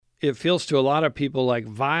It feels to a lot of people like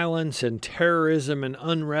violence and terrorism and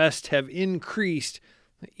unrest have increased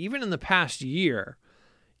even in the past year.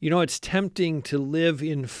 It's tempting to live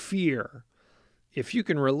in fear. If you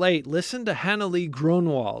can relate, listen to Hannelie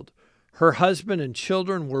Grunwald. Her husband and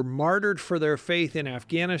children were martyred for their faith in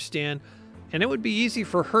Afghanistan, and it would be easy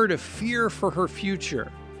for her to fear for her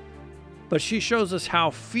future. But she shows us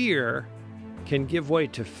how fear can give way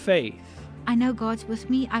to faith. I know God's with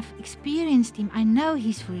me. I've experienced Him. I know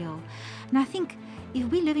He's real. And I think if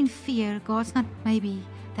we live in fear, God's not maybe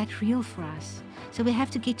that real for us. So we have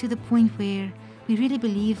to get to the point where we really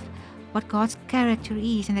believe what God's character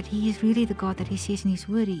is and that He is really the God that He says in His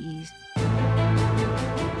Word He is.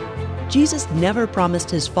 Jesus never promised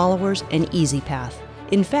His followers an easy path.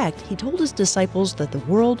 In fact, He told His disciples that the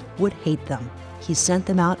world would hate them. He sent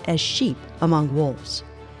them out as sheep among wolves.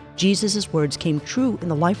 Jesus' words came true in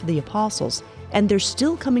the life of the apostles, and they're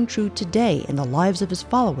still coming true today in the lives of His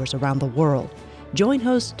followers around the world. Join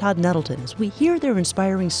host Todd Nettleton as we hear their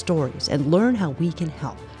inspiring stories and learn how we can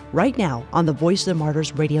help, right now on the Voice of the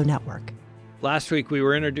Martyrs radio network. Last week, we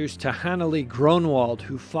were introduced to Hannelie Grunwald,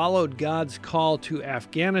 who followed God's call to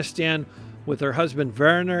Afghanistan with her husband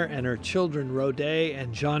Werner and her children Rode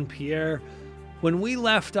and Jean-Pierre. When we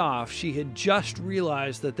left off, she had just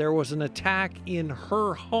realized that there was an attack in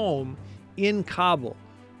her home in Kabul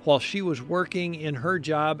while she was working in her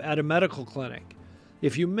job at a medical clinic.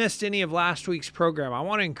 If you missed any of last week's program, I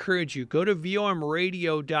want to encourage you, go to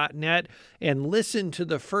vomradio.net and listen to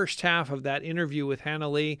the first half of that interview with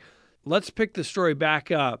Hannelie. Let's pick the story back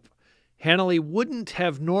up. Hannelie wouldn't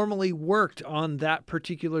have normally worked on that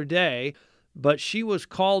particular day, but she was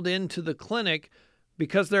called into the clinic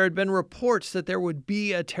because there had been reports that there would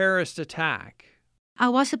be a terrorist attack. I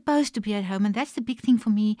was supposed to be at home, and that's the big thing for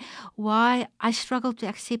me, why I struggled to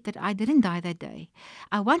accept that I didn't die that day.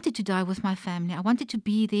 I wanted to die with my family. I wanted to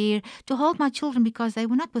be there to hold my children because they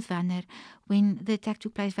were not with Werner when the attack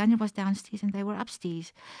took place. Werner was downstairs and they were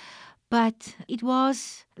upstairs. But it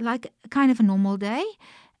was like kind of a normal day,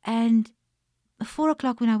 and 4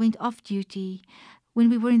 o'clock when I went off duty, when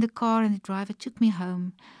we were in the car and the driver took me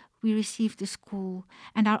home, we received a call,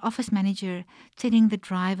 and our office manager telling the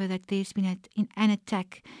driver that there's been an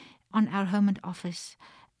attack on our home and office,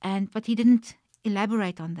 but he didn't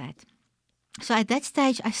elaborate on that. So at that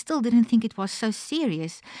stage, I still didn't think it was so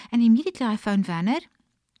serious, and immediately I phoned Werner,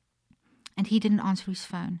 and he didn't answer his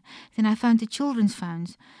phone. Then I phoned the children's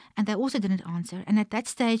phones, and they also didn't answer. And at that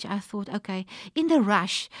stage, I thought, okay, in the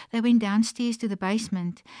rush, they went downstairs to the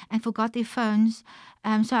basement and forgot their phones.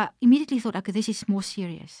 So I immediately thought, okay, this is more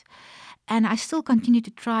serious. And I still continued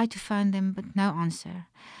to try to phone them, but no answer.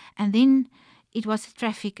 And then it was the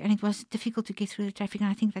traffic, and it was difficult to get through the traffic. And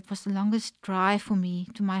I think that was the longest drive for me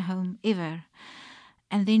to my home ever.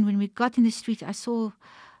 And then when we got in the street, I saw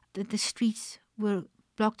that the streets were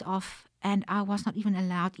blocked off, and I was not even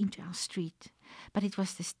allowed into our street. But it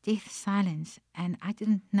was this death silence, and I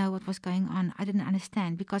didn't know what was going on. I didn't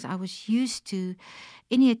understand, because I was used to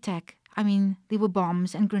any attack. I mean, there were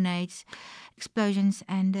bombs and grenades, explosions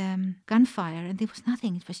and gunfire, and there was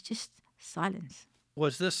nothing. It was just silence.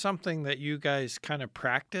 Was this something that you guys kind of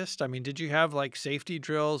practiced? I mean, did you have like safety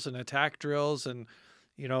drills and attack drills and,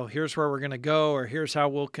 here's where we're going to go, or here's how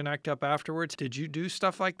we'll connect up afterwards? Did you do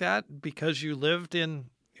stuff like that because you lived in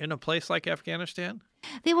a place like Afghanistan?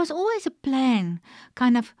 There was always a plan,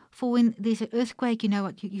 kind of, for when there's an earthquake,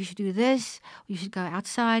 what you should do this, you should go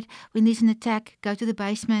outside. When there's an attack, go to the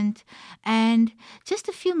basement. And just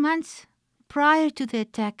a few months prior to the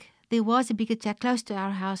attack, there was a big attack close to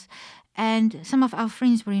our house, and some of our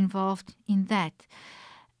friends were involved in that.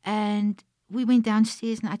 And we went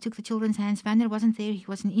downstairs, and I took the children's hands. Werner wasn't there. He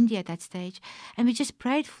was in India at that stage. And we just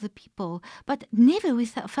prayed for the people. But never we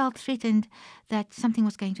felt threatened that something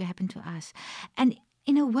was going to happen to us. And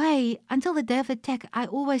in a way, until the day of the attack, I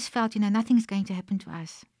always felt, nothing's going to happen to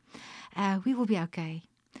us. We will be okay.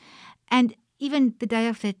 And even the day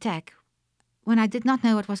of the attack, when I did not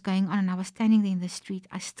know what was going on and I was standing there in the street,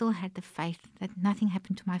 I still had the faith that nothing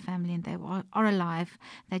happened to my family and they are alive.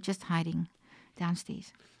 They're just hiding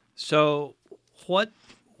downstairs. So what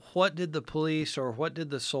did the police or what did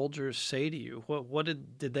the soldiers say to you? What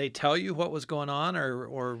did they tell you what was going on,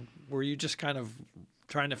 or were you just kind of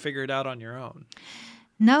trying to figure it out on your own?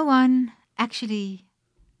 No one actually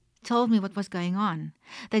told me what was going on.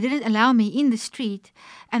 They didn't allow me in the street,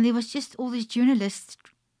 and there was just all these journalists,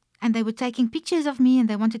 and they were taking pictures of me, and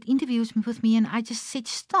they wanted interviews with me, and I just said,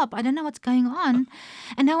 stop, I don't know what's going on.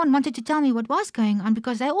 And no one wanted to tell me what was going on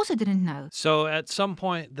because they also didn't know. So at some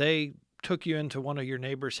point, they took you into one of your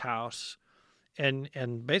neighbor's house and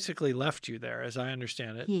basically left you there, as I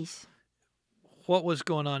understand it. Yes. What was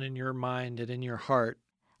going on in your mind and in your heart?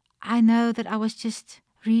 I know that I was just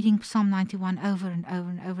reading Psalm 91 over and over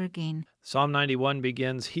and over again. Psalm 91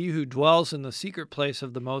 begins, "He who dwells in the secret place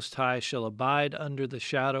of the Most High shall abide under the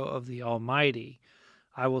shadow of the Almighty.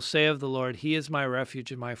 I will say of the Lord, He is my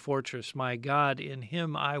refuge and my fortress, my God, in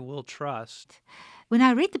Him I will trust." When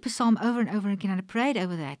I read the psalm over and over again and I prayed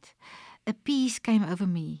over that, a peace came over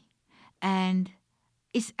me. And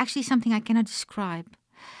it's actually something I cannot describe.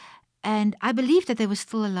 And I believe that they were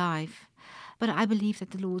still alive, but I believe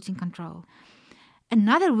that the Lord's in control.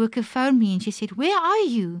 Another worker phoned me and she said, "Where are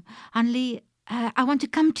you? Hannelie, I want to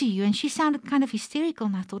come to you." And she sounded kind of hysterical,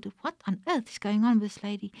 and I thought, what on earth is going on with this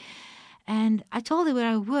lady? And I told her where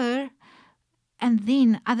I were, and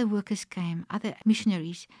then other workers came, other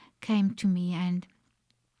missionaries came to me, and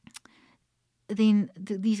then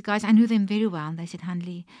these guys, I knew them very well, and they said,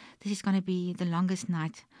 "Hannelie, this is going to be the longest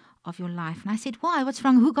night of your life." And I said, "Why? What's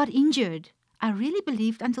wrong? Who got injured?" I really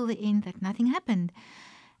believed until the end that nothing happened.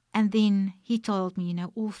 And then he told me,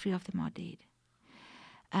 all 3 of them are dead.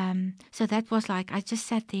 So that was like, I just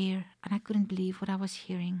sat there and I couldn't believe what I was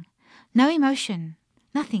hearing. No emotion,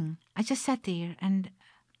 nothing. I just sat there, and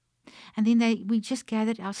then we just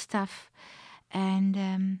gathered our stuff,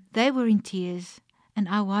 and they were in tears and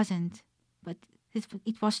I wasn't. But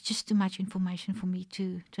it was just too much information for me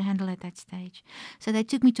to handle at that stage. So they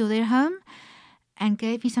took me to their home and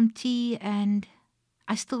gave me some tea, and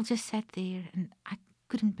I still just sat there and I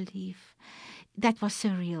couldn't believe. That was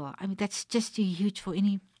surreal. I mean, that's just too huge for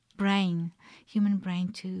any human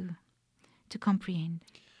brain to comprehend.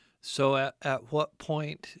 So at what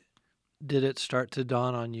point did it start to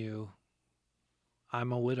dawn on you,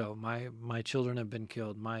 I'm a widow, my children have been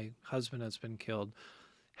killed, my husband has been killed?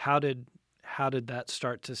 How did that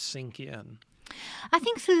start to sink in? I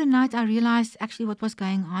think through the night I realized actually what was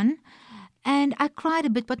going on. And I cried a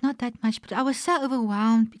bit, but not that much. But I was so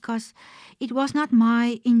overwhelmed because it was not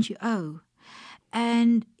my NGO.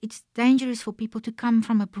 And it's dangerous for people to come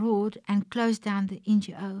from abroad and close down the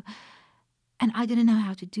NGO. And I didn't know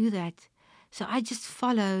how to do that. So I just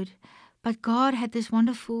followed. But God had this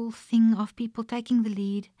wonderful thing of people taking the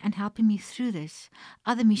lead and helping me through this.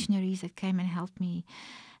 Other missionaries that came and helped me.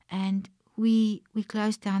 And we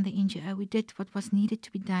closed down the NGO. We did what was needed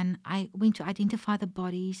to be done. I went to identify the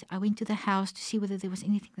bodies. I went to the house to see whether there was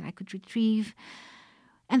anything that I could retrieve.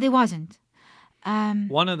 And there wasn't.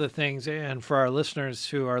 One of the things, and for our listeners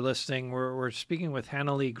who are listening, we're speaking with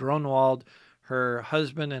Hannelie Gronwald. Her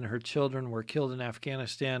husband and her children were killed in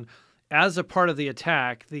Afghanistan. As a part of the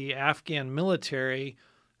attack, the Afghan military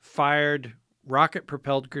fired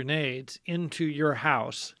rocket-propelled grenades into your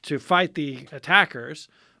house to fight the attackers.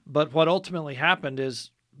 But what ultimately happened is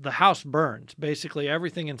the house burned. Basically,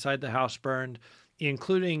 everything inside the house burned,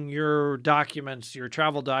 including your documents, your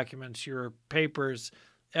travel documents, your papers,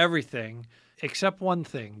 everything, except one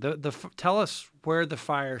thing. Tell us where the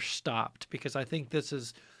fire stopped, because I think this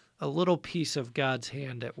is a little piece of God's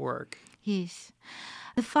hand at work. Yes.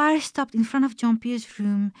 The fire stopped in front of John Pierre's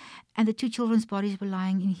room, and the 2 children's bodies were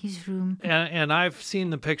lying in his room. And I've seen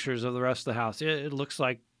the pictures of the rest of the house. It looks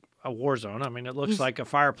like a war zone. I mean, it looks like a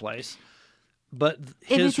fireplace, but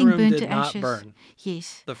his room did not burn.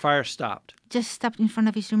 Yes. The fire stopped. Just stopped in front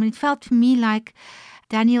of his room. And it felt to me like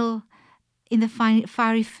Daniel in the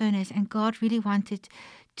fiery furnace, and God really wanted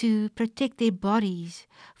to protect their bodies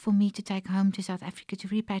for me to take home to South Africa, to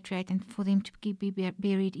repatriate, and for them to be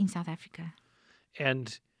buried in South Africa.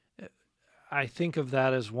 And I think of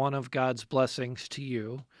that as one of God's blessings to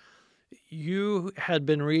you. You had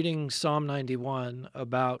been reading Psalm 91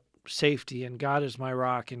 about safety, and God is my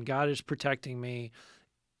rock, and God is protecting me.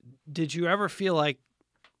 Did you ever feel like,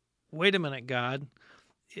 wait a minute, God,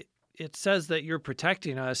 it says that you're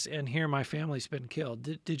protecting us, and here my family's been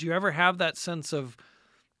killed? Did you ever have that sense of,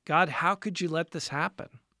 God, how could you let this happen?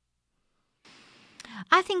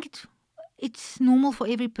 I think it's normal for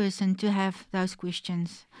every person to have those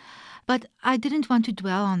questions, but I didn't want to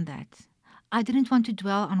dwell on that. I didn't want to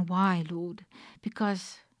dwell on why, Lord,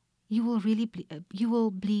 because you will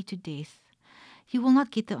bleed to death. You will not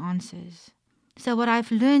get the answers. So what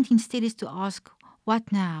I've learned instead is to ask,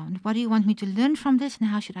 what now? And what do you want me to learn from this? And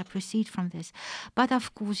how should I proceed from this? But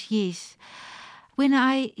of course, yes. When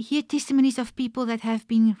I hear testimonies of people that have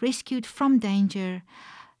been rescued from danger,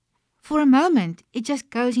 for a moment, it just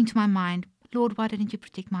goes into my mind, Lord, why didn't you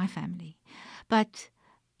protect my family? But,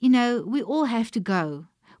 we all have to go.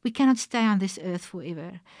 We cannot stay on this earth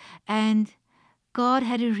forever. And God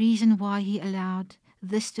had a reason why He allowed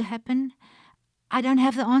this to happen. I don't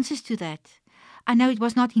have the answers to that. I know it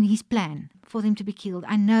was not in his plan for them to be killed.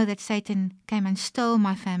 I know that Satan came and stole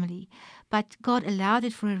my family, but God allowed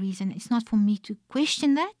it for a reason. It's not for me to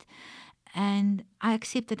question that, and I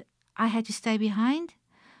accept that I had to stay behind.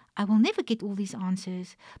 I will never get all these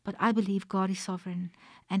answers, but I believe God is sovereign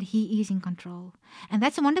and He is in control. And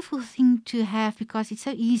that's a wonderful thing to have, because it's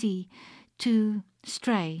so easy to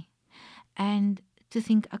stray and to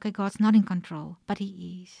think, okay, God's not in control, but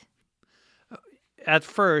He is. At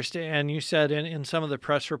first, and you said in some of the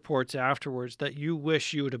press reports afterwards that you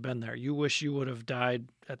wish you would have been there. You wish you would have died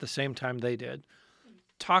at the same time they did.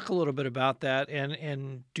 Talk a little bit about that,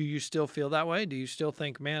 and do you still feel that way? Do you still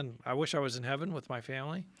think, man, I wish I was in heaven with my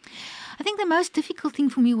family? I think the most difficult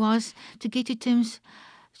thing for me was to get to terms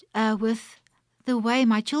with the way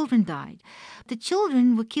my children died. The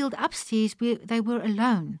children were killed upstairs where they were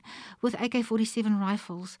alone with AK-47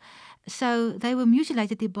 rifles. So they were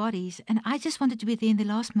mutilated, their bodies, and I just wanted to be there in the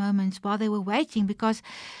last moments while they were waiting, because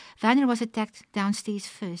Werner was attacked downstairs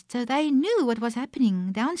first. So they knew what was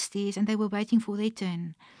happening downstairs and they were waiting for their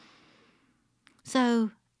turn. So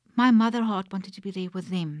my mother heart wanted to be there with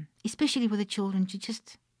them, especially with the children, to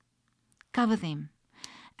just cover them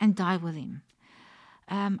and die with them.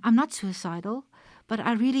 I'm not suicidal, but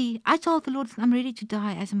I told the Lord that I'm ready to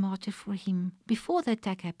die as a martyr for Him before the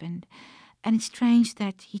attack happened. And it's strange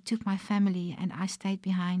that He took my family and I stayed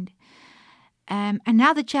behind. And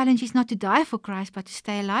now the challenge is not to die for Christ, but to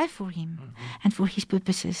stay alive for Him and for His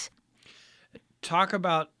purposes. Talk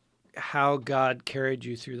about how God carried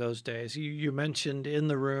you through those days. You mentioned in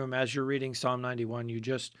the room as you're reading Psalm 91, you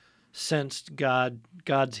just sensed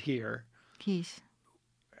God's here. Yes.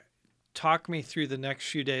 Talk me through the next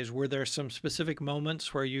few days. Were there some specific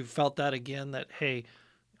moments where you felt that again, that, hey,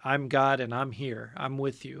 I'm God and I'm here. I'm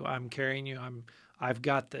with you. I'm carrying you. I've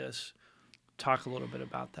got this. Talk a little bit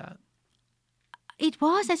about that. It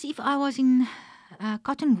was as if I was in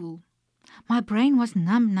cotton wool. My brain was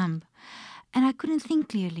numb, and I couldn't think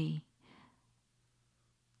clearly.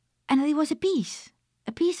 And there was a peace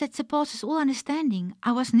that surpasses all understanding.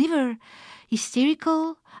 I was never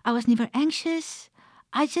hysterical. I was never anxious.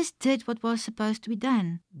 I just did what was supposed to be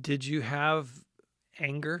done. Did you have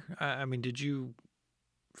anger? I mean, did you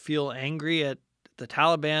feel angry at the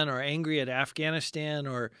Taliban or angry at Afghanistan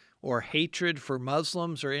or hatred for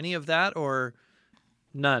Muslims or any of that, or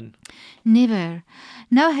none? Never.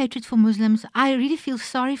 No hatred for Muslims. I really feel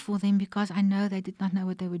sorry for them, because I know they did not know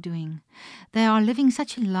what they were doing. They are living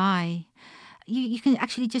such a lie. You can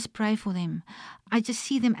actually just pray for them. I just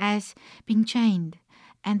see them as being chained,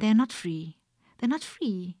 and they're not free. They're not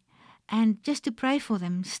free. And just to pray for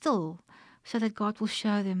them still, so that God will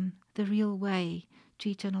show them the real way to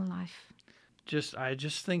eternal life. I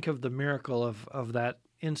just think of the miracle of that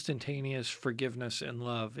instantaneous forgiveness and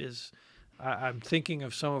love. I'm thinking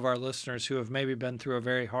of some of our listeners who have maybe been through a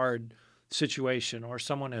very hard situation, or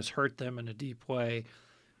someone has hurt them in a deep way.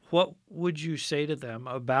 What would you say to them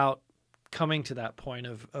about coming to that point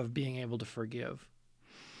of being able to forgive?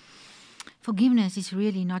 Forgiveness is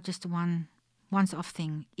really not just a once-off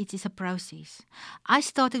thing. It is a process. I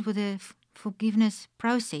started with a forgiveness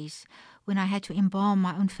process when I had to embalm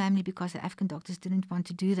my own family, because the Afghan doctors didn't want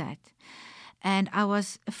to do that. And I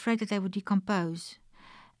was afraid that they would decompose.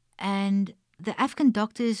 And the Afghan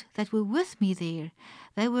doctors that were with me there,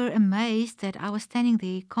 they were amazed that I was standing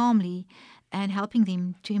there calmly and helping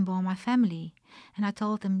them to embalm my family. And I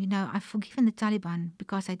told them, I've forgiven the Taliban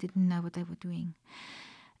because I didn't know what they were doing.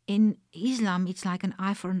 In Islam, it's like an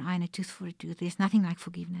eye for an eye and a tooth for a tooth. There's nothing like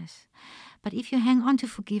forgiveness. But if you hang on to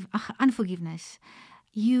unforgiveness,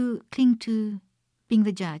 you cling to being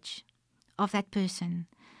the judge of that person.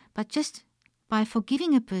 But just by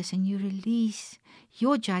forgiving a person, you release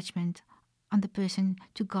your judgment on the person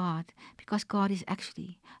to God, because God is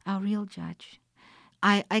actually our real judge.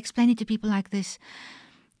 I explain it to people like this.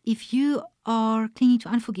 If you are clinging to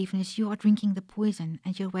unforgiveness, you are drinking the poison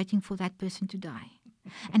and you're waiting for that person to die.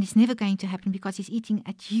 And it's never going to happen, because he's eating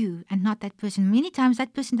at you and not that person. Many times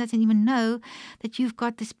that person doesn't even know that you've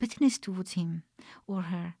got this bitterness towards him or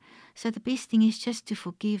her. So the best thing is just to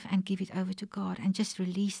forgive and give it over to God and just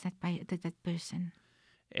release that person.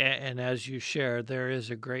 And as you share, there is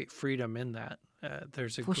a great freedom in that.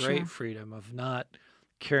 There's a great freedom of not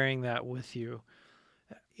carrying that with you.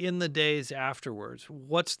 In the days afterwards,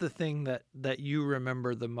 what's the thing that you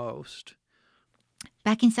remember the most?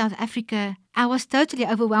 Back in South Africa, I was totally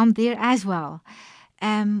overwhelmed there as well.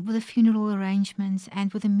 with the funeral arrangements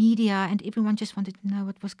and with the media, and everyone just wanted to know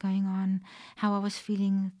what was going on, how I was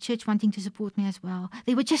feeling, church wanting to support me as well.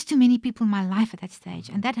 There were just too many people in my life at that stage,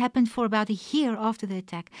 and that happened for about a year after the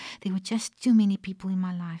attack. There were just too many people in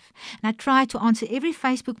my life. And I tried to answer every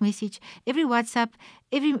Facebook message, every WhatsApp,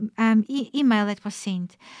 every email that was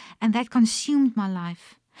sent, and that consumed my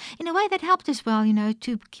life. In a way, that helped as well,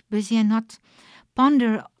 to keep busy and not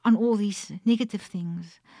ponder on all these negative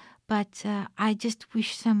things. But I just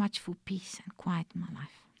wish so much for peace and quiet in my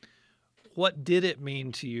life. What did it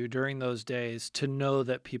mean to you during those days to know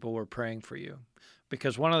that people were praying for you?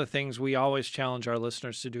 Because one of the things we always challenge our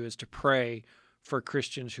listeners to do is to pray for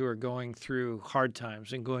Christians who are going through hard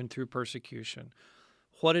times and going through persecution.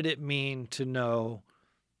 What did it mean to know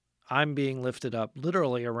I'm being lifted up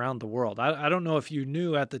literally around the world? I don't know if you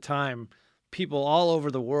knew at the time people all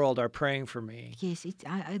over the world are praying for me. Yes,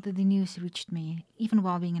 the news reached me, even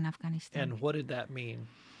while being in Afghanistan. And what did that mean?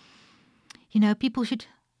 People should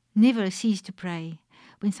never cease to pray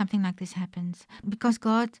when something like this happens, because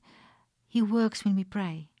God, He works when we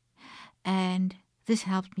pray. And this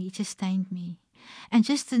helped me, it sustained me. And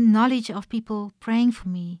just the knowledge of people praying for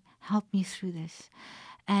me helped me through this.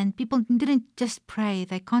 And people didn't just pray,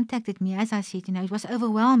 they contacted me. As I said, it was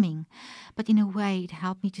overwhelming. But in a way, it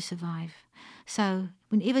helped me to survive. So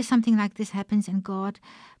whenever something like this happens and God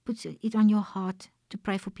puts it on your heart to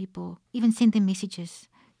pray for people, even send them messages,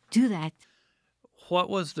 do that. What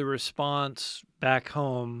was the response back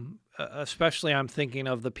home? Especially I'm thinking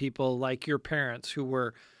of the people like your parents who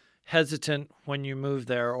were hesitant when you moved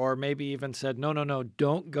there, or maybe even said, no,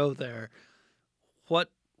 don't go there. What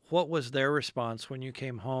was their response when you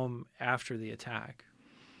came home after the attack?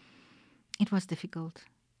 It was difficult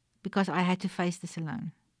because I had to face this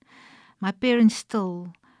alone. My parents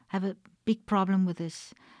still have a big problem with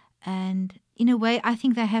this. And in a way, I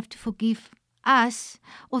think they have to forgive us.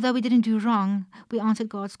 Although we didn't do wrong, we answered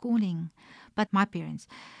God's calling. But my parents,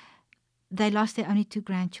 they lost their only 2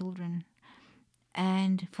 grandchildren.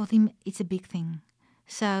 And for them, it's a big thing.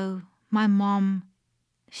 So my mom,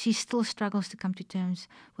 she still struggles to come to terms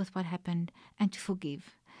with what happened and to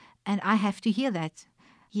forgive. And I have to hear that.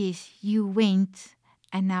 Yes, you went,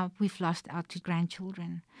 and now we've lost our 2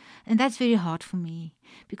 grandchildren. And that's very hard for me,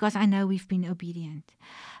 because I know we've been obedient.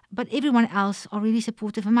 But everyone else are really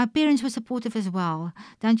supportive. And my parents were supportive as well.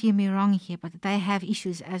 Don't hear me wrong here, but they have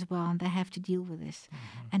issues as well, and they have to deal with this.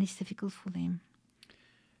 Mm-hmm. And it's difficult for them.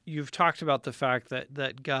 You've talked about the fact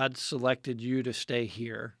that God selected you to stay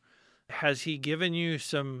here. Has He given you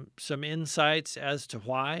some insights as to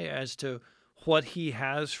why, as to what He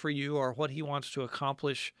has for you or what He wants to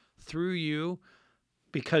accomplish through you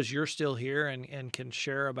because you're still here and can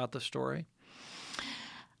share about the story?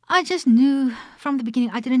 I just knew from the beginning,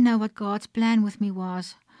 I didn't know what God's plan with me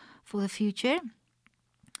was for the future.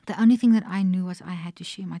 The only thing that I knew was I had to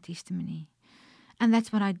share my testimony. And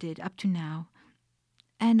that's what I did up to now.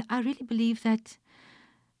 And I really believe that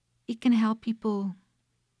it can help people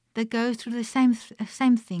that go through the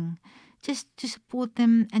same thing, just to support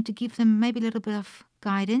them and to give them maybe a little bit of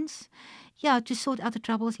guidance, to sort out the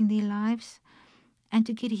troubles in their lives and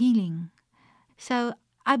to get healing. So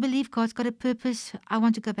I believe God's got a purpose. I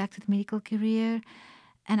want to go back to the medical career,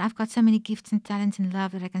 and I've got so many gifts and talents and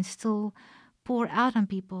love that I can still pour out on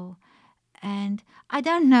people. And I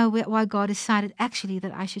don't know why God decided actually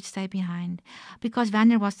that I should stay behind, because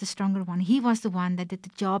Werner was the stronger one. He was the one that did the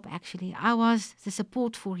job actually. I was the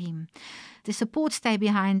support for him. The support stayed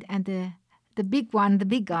behind, and the big one, the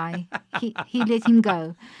big guy, he let him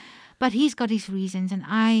go. But he's got his reasons, and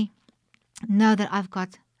I know that I've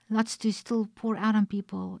got lots to still pour out on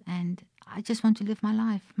people, and I just want to live my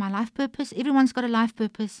life purpose. Everyone's got a life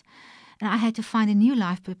purpose, and I had to find a new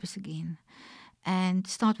life purpose again. And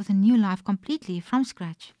start with a new life completely from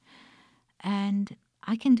scratch. And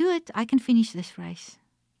I can do it. I can finish this race.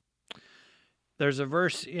 There's a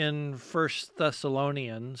verse in 1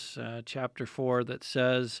 Thessalonians chapter 4 that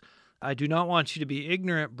says, I do not want you to be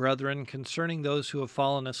ignorant, brethren, concerning those who have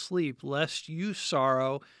fallen asleep, lest you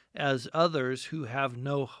sorrow as others who have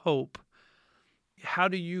no hope. How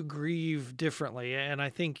do you grieve differently? And I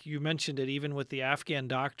think you mentioned it even with the Afghan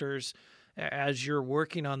doctors. As you're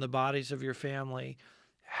working on the bodies of your family,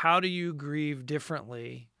 how do you grieve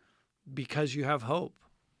differently because you have hope?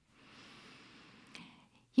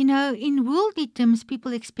 In worldly terms,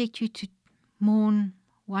 people expect you to mourn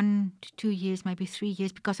 1 to 2 years, maybe 3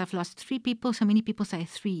 years, because I've lost 3 people. So many people say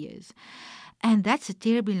 3 years. And that's a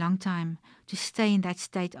terribly long time to stay in that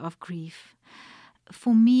state of grief.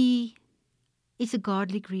 For me, it's a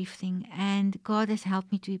godly grief thing, and God has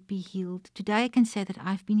helped me to be healed. Today I can say that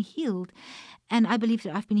I've been healed, and I believe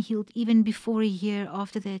that I've been healed even before a year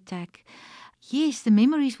after the attack. Yes, the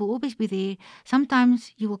memories will always be there.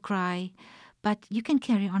 Sometimes you will cry, but you can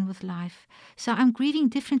carry on with life. So I'm grieving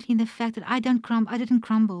differently in the fact that I didn't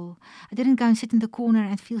crumble. I didn't go and sit in the corner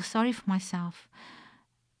and feel sorry for myself.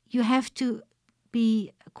 You have to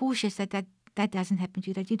be cautious that doesn't happen to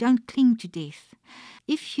you, that you don't cling to death.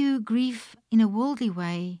 If you grieve in a worldly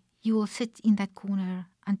way, you will sit in that corner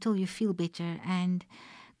until you feel better, and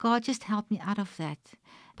God just helped me out of that.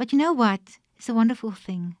 But you know what? It's a wonderful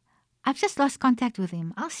thing. I've just lost contact with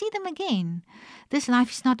them. I'll see them again. This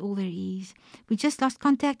life is not all there is. We just lost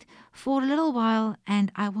contact for a little while,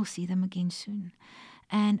 and I will see them again soon.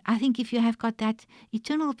 And I think if you have got that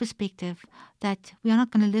eternal perspective that we are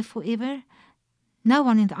not going to live forever, no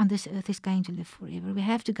one on this earth is going to live forever. We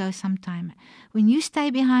have to go sometime. When you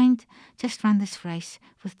stay behind, just run this race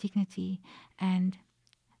with dignity and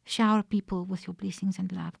shower people with your blessings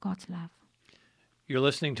and love, God's love. You're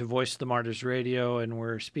listening to Voice of the Martyrs Radio, and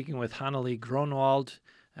we're speaking with Hannelie Gronwald.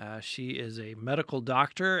 She is a medical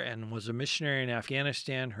doctor and was a missionary in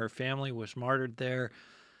Afghanistan. Her family was martyred there.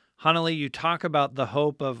 Hannelie, you talk about the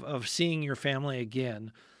hope of seeing your family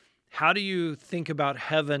again. How do you think about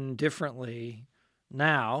heaven differently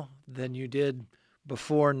now than you did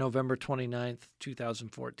before November 29th,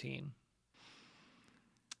 2014?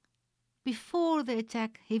 Before the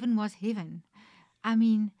attack, heaven was heaven.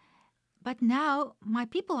 But now my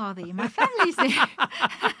people are there. My family's there.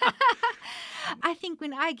 I think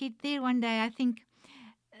when I get there one day, I think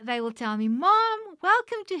they will tell me, Mom,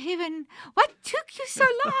 welcome to heaven. What took you so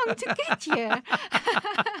long to get here?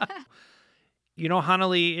 You know,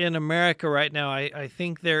 Hannelie, in America right now, I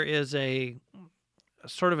think there is a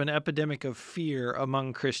sort of an epidemic of fear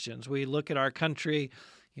among Christians. We look at our country,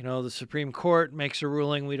 you know, the Supreme Court makes a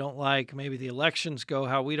ruling we don't like. Maybe the elections go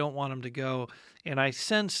how we don't want them to go. And I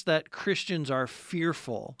sense that Christians are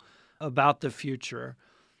fearful about the future.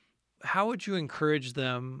 How would you encourage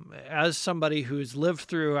them as somebody who's lived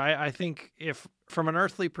through, I think if from an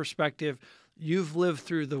earthly perspective, you've lived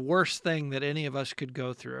through the worst thing that any of us could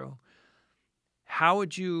go through. How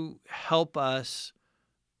would you help us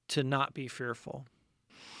to not be fearful?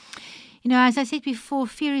 You know, as I said before,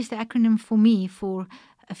 fear is the acronym for me for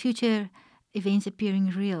future events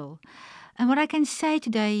appearing real. And what I can say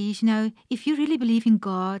today is, you know, if you really believe in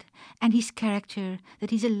God and His character,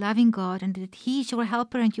 that He's a loving God and that He is your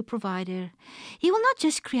helper and your provider, He will not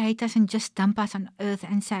just create us and just dump us on earth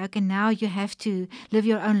and say, okay, now you have to live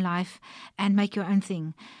your own life and make your own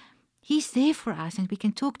thing. He's there for us, and we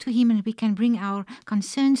can talk to Him and we can bring our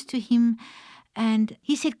concerns to Him. And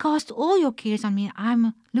He said, cast all your cares on me.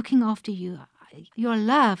 I'm looking after you. You're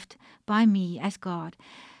loved by me as God.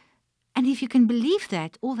 And if you can believe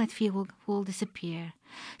that, all that fear will disappear.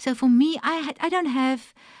 So for me, I don't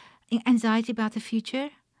have anxiety about the future.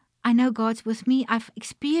 I know God's with me. I've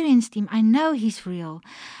experienced Him. I know He's real.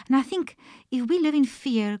 And I think if we live in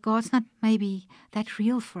fear, God's not maybe that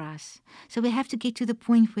real for us. So we have to get to the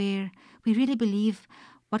point where we really believe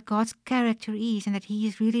what God's character is and that He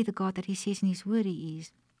is really the God that He says in His word He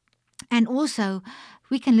is. And also,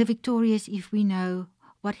 we can live victorious if we know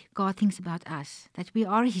what God thinks about us, that we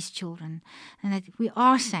are His children, and that we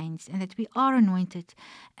are saints, and that we are anointed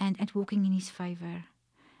and walking in His favor.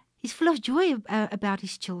 He's full of joy about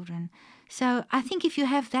His children. So I think if you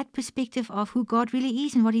have that perspective of who God really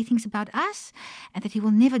is and what He thinks about us, and that He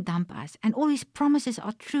will never dump us, and all His promises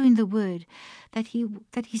are true in the Word, that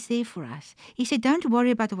He's there for us. He said, don't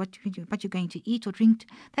worry about what you're going to eat or drink.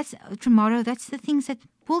 That's tomorrow. That's the things that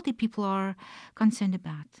worldly people are concerned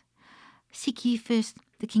about. Seek ye first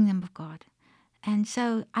the kingdom of God. And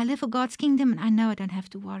so I live for God's kingdom, and I know I don't have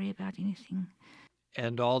to worry about anything.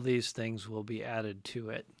 And all these things will be added to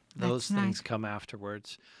it. Those That's things right. come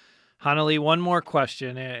afterwards. Hannelie, one more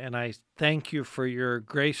question, and I thank you for your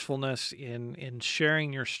gracefulness in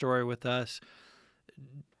sharing your story with us.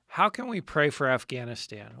 How can we pray for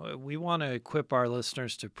Afghanistan? We want to equip our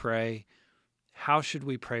listeners to pray. How should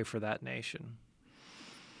we pray for that nation?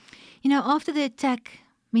 You know, after the attack,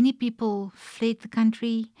 many people fled the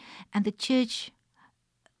country, and the church,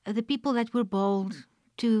 the people that were bold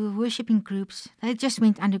to worship in groups, they just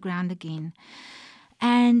went underground again.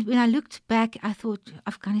 And when I looked back, I thought,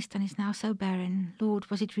 Afghanistan is now so barren. Lord,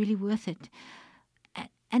 was it really worth it?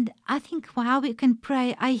 And I think while we can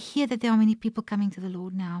pray, I hear that there are many people coming to the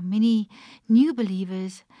Lord now, many new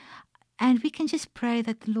believers. And we can just pray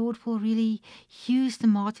that the Lord will really use the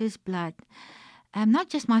martyrs' blood. Not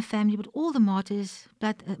just my family, but all the martyrs'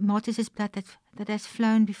 blood that has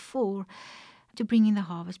flown before. to bring in the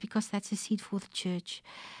harvest, because that's a seed for the church.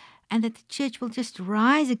 And that the church will just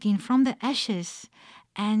rise again from the ashes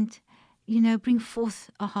and, bring forth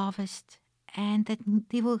a harvest. And that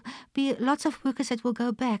there will be lots of workers that will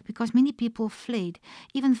go back, because many people fled,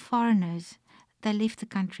 even foreigners. They left the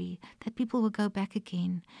country, that people will go back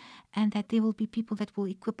again, and that there will be people that will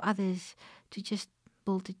equip others to just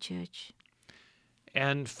build the church.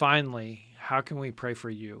 And finally, how can we pray for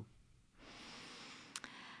you?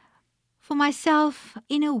 For myself,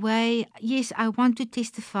 in a way, yes, I want to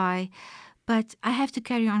testify, but I have to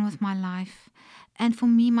carry on with my life. And for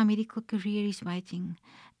me, my medical career is waiting.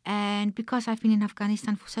 And because I've been in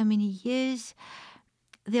Afghanistan for so many years,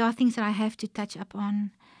 there are things that I have to touch up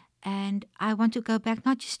on. And I want to go back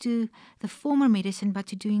not just to the former medicine, but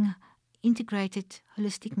to doing integrated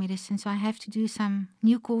holistic medicine. So I have to do some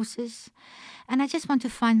new courses. And I just want to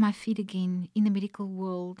find my feet again in the medical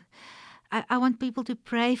world. I want people to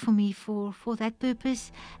pray for me for that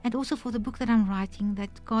purpose, and also for the book that I'm writing,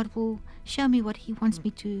 that God will show me what He wants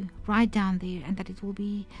me to write down there, and that it will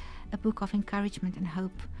be a book of encouragement and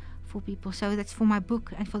hope for people. So that's for my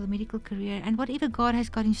book and for the medical career, and whatever God has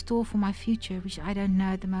got in store for my future, which I don't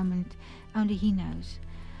know at the moment, only He knows.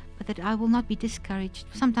 But that I will not be discouraged.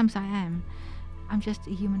 Sometimes I am. I'm just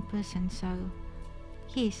a human person. So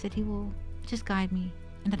yes, that He will just guide me,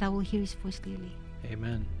 and that I will hear His voice clearly.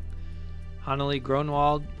 Amen. Hannelie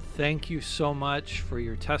Gronwald, thank you so much for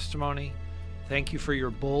your testimony. Thank you for your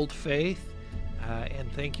bold faith,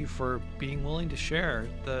 and thank you for being willing to share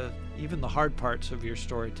even the hard parts of your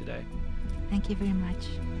story today. Thank you very much.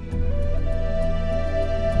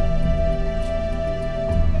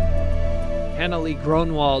 Hannelie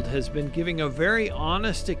Gronwald has been giving a very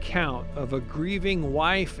honest account of a grieving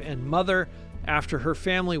wife and mother after her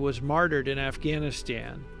family was martyred in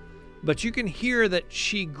Afghanistan. But you can hear that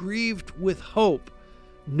she grieved with hope,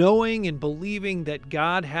 knowing and believing that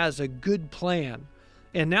God has a good plan.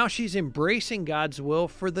 And now she's embracing God's will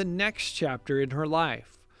for the next chapter in her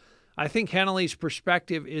life. I think Hannelie's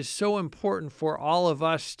perspective is so important for all of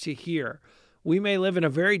us to hear. We may live in a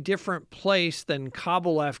very different place than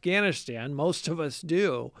Kabul, Afghanistan. Most of us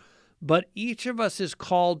do. But each of us is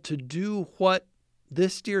called to do what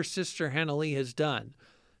this dear sister Hannelie has done.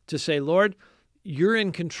 To say, Lord, You're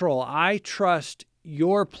in control. I trust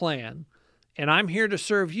Your plan, and I'm here to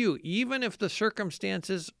serve You, even if the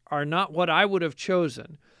circumstances are not what I would have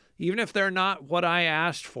chosen, even if they're not what I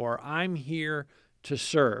asked for. I'm here to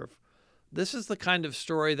serve. This is the kind of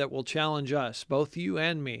story that will challenge us, both you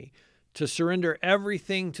and me, to surrender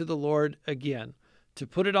everything to the Lord again, to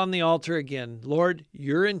put it on the altar again. Lord,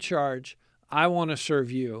 You're in charge. I want to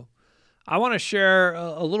serve You. I want to share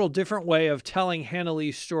a little different way of telling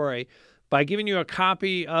Hannelie's story by giving you a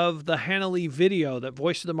copy of the Hannelie video that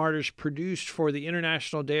Voice of the Martyrs produced for the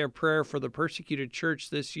International Day of Prayer for the Persecuted Church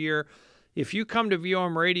this year. If you come to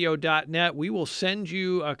vomradio.net, we will send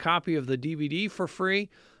you a copy of the DVD for free.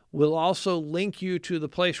 We'll also link you to the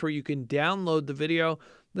place where you can download the video.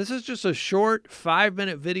 This is just a short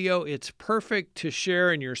 5-minute video. It's perfect to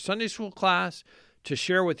share in your Sunday school class, to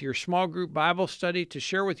share with your small group Bible study, to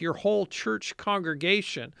share with your whole church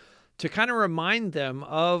congregation, to kind of remind them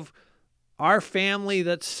of our family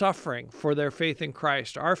that's suffering for their faith in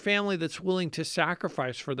Christ, our family that's willing to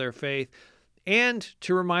sacrifice for their faith, and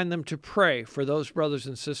to remind them to pray for those brothers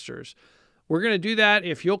and sisters. We're going to do that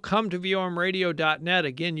if you'll come to vomradio.net.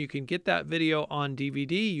 Again, you can get that video on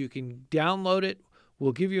DVD. You can download it.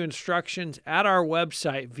 We'll give you instructions at our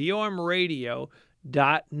website, vomradio.net.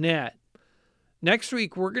 Next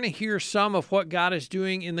week, we're going to hear some of what God is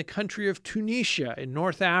doing in the country of Tunisia in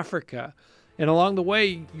North Africa. And along the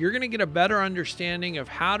way, you're going to get a better understanding of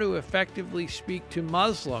how to effectively speak to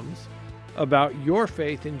Muslims about your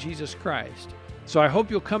faith in Jesus Christ. So I hope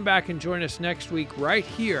you'll come back and join us next week right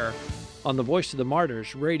here on the Voice of the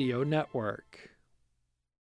Martyrs Radio Network.